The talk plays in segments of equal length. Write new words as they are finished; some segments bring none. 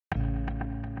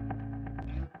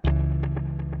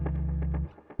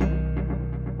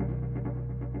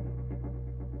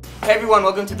Hey everyone,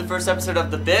 welcome to the first episode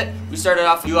of The Bit. We started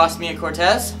off, you lost me at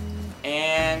Cortez,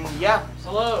 and yeah.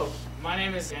 Hello, my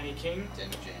name is Danny King.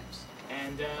 Danny James.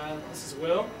 And this is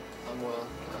Will. I'm Will.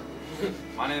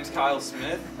 My name's Kyle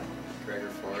Smith. Gregor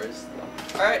Forrest.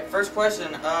 Alright, first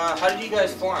question. How did you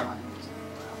guys form?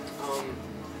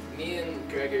 Me and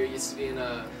Gregor used to be in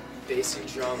a bass and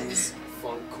drums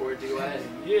funk chord duet.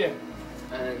 Yeah.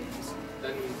 And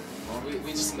then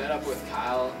we just met up with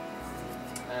Kyle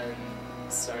and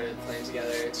started playing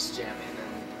together, just jamming,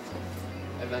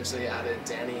 and eventually added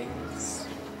Danny.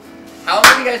 How long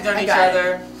have you guys known each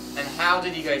other, and how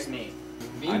did you guys meet?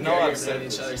 Me and Gregor have known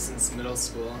each other since middle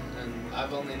school, and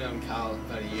I've only known Kyle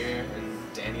about a year,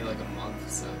 and Danny like a month,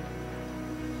 so.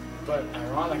 But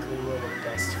ironically, we're the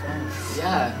best friends.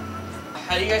 Yeah.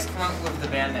 How do you guys come up with the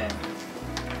band name?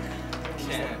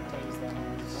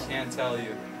 Can't tell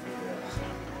you.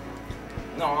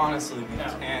 No, honestly, we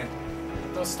can't.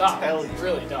 No, stop. Tell you.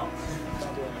 Really, don't.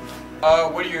 Don't do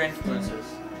it. What are your influences?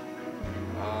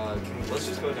 Let's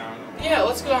just go down. Yeah,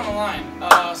 let's go down the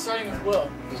line. Starting with Will.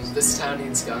 This Town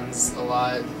Needs Guns a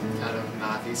lot, kind of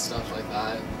mathy stuff like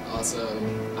that. Also,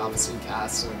 Appleseed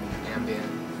Cast and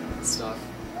ambient stuff.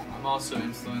 I'm also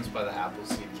influenced by the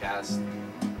Appleseed Cast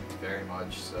very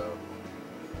much, so.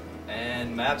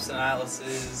 And Maps and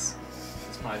Atlases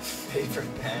is my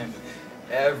favorite band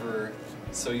ever,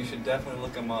 so you should definitely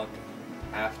look them up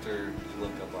after you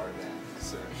look up our band.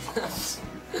 So.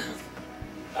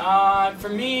 For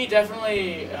me,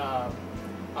 definitely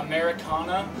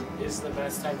Americana is the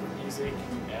best type of music.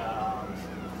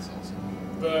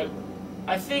 But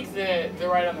I think that they're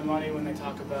right on the money when they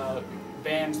talk about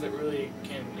bands that really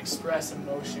can express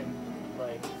emotion,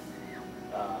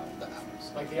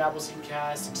 like the Appleseed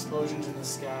Cast, Explosions in the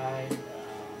Sky.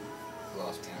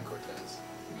 Lost me on Cortez.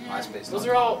 Yeah, MySpace. those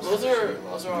are all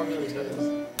really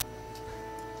good.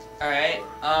 Alright,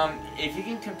 if you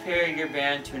can compare your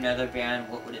band to another band,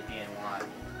 what would it be and why?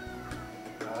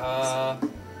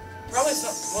 Probably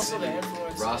most of the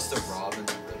influences. Rasta Robin.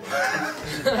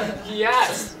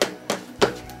 Yes!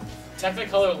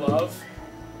 Technicolor Love.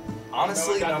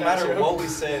 Honestly, no matter what we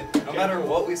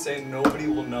say, nobody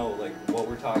will know like what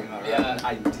we're talking about. Or have an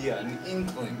idea, an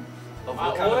inkling of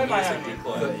what kind of music we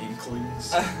play. The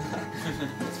Inklings.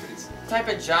 What type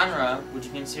of genre would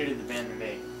you consider the band to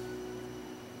be?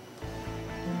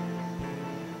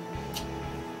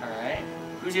 Alright.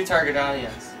 Who's your target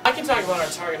audience? I can talk about our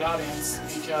target audience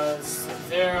because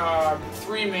there are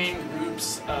three main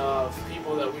groups of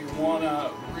people that we want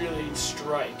to really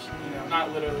strike. You know,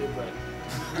 not literally, but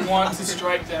we want to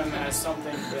strike them as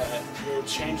something that will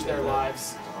change their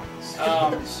lives.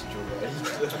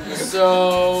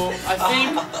 So I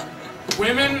think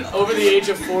women over the age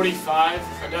of 45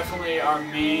 are definitely our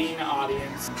main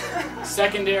audience.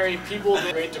 Secondary, people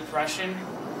with Great Depression.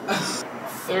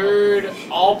 Third,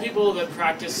 all people that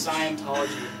practice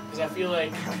Scientology, because I feel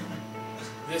like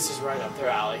this is right up their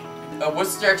alley.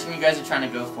 What's the direction you guys are trying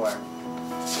to go for?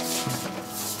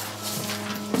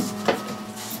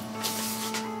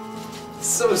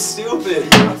 So stupid.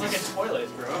 It's like a toilet,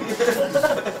 bro.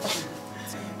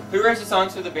 Who writes the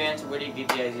songs for the bands, and where do you get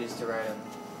the ideas to write them?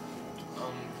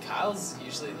 Kyle's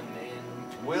usually the main.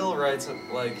 Will writes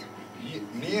like,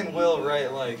 me and Will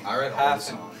write like I write half all the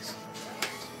songs.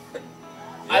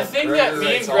 I think Gregor that me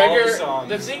and writes all the Gregor, songs.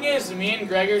 the thing is, me and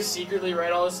Gregor secretly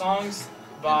write all the songs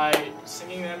by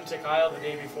singing them to Kyle the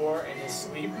day before in his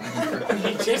sleep. And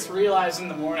he just realized in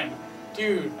the morning,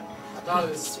 dude, I thought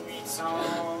of this sweet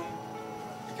song.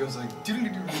 It goes like.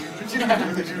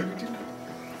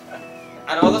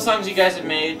 Out of all the songs you guys have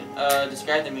made,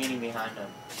 describe the meaning behind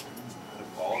them. Out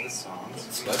of all the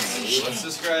songs, Let's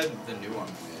describe the new one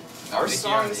we made. our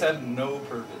songs have no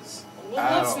purpose.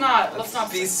 Well, let's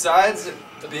not. Besides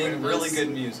being really good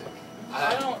music.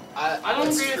 I don't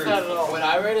That's agree with true. that at all. When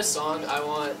I write a song, I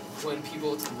want when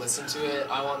people to listen to it,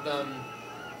 I want them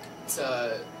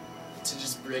to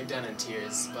just break down in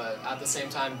tears, but at the same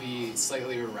time be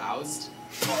slightly aroused.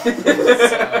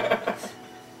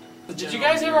 Did you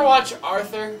guys ever watch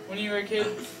Arthur when you were a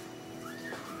kid?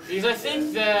 Because I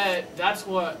think that that's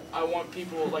what I want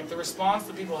people, like the response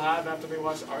that people have after they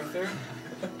watch Arthur.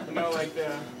 You know, like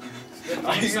the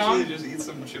I theme song. usually just eat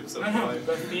some chips up No,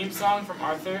 the theme song from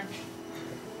Arthur.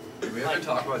 Did we ever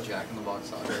talk about Jack in the Box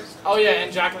tacos? Oh yeah,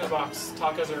 and Jack in the Box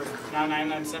tacos are now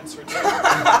 99 cents for two.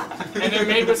 And they're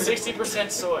made with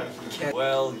 60% soy.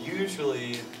 Well,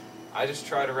 usually I just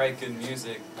try to write good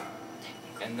music,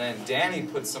 and then Danny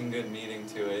puts some good meaning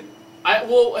to it. Can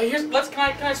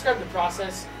I describe the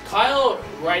process? Kyle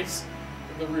writes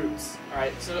the roots,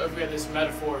 alright? So if we have this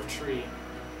metaphor of tree,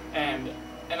 and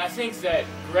And I think that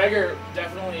Gregor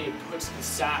definitely puts the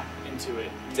sap into it.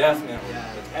 Definitely.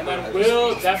 Yeah. And then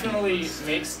Will definitely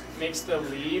makes the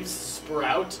leaves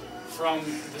sprout from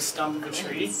the stump of a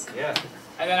tree. Yeah.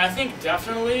 And then I think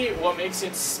definitely what makes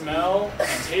it smell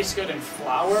and taste good and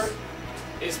flower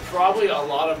is probably a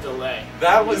lot of delay.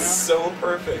 That was so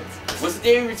perfect. What's the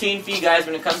daily routine for you guys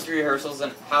when it comes to rehearsals,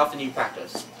 and how often do you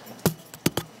practice?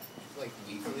 Like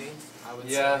weekly, I would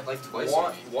Yeah, say. like twice a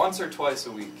week. Once or twice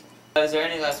a week. Is there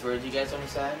any last words you guys want to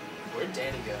say? Where'd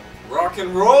Danny go? Rock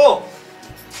and roll!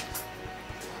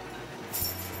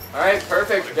 Alright,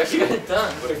 perfect. You guys are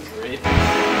done. What a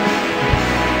great.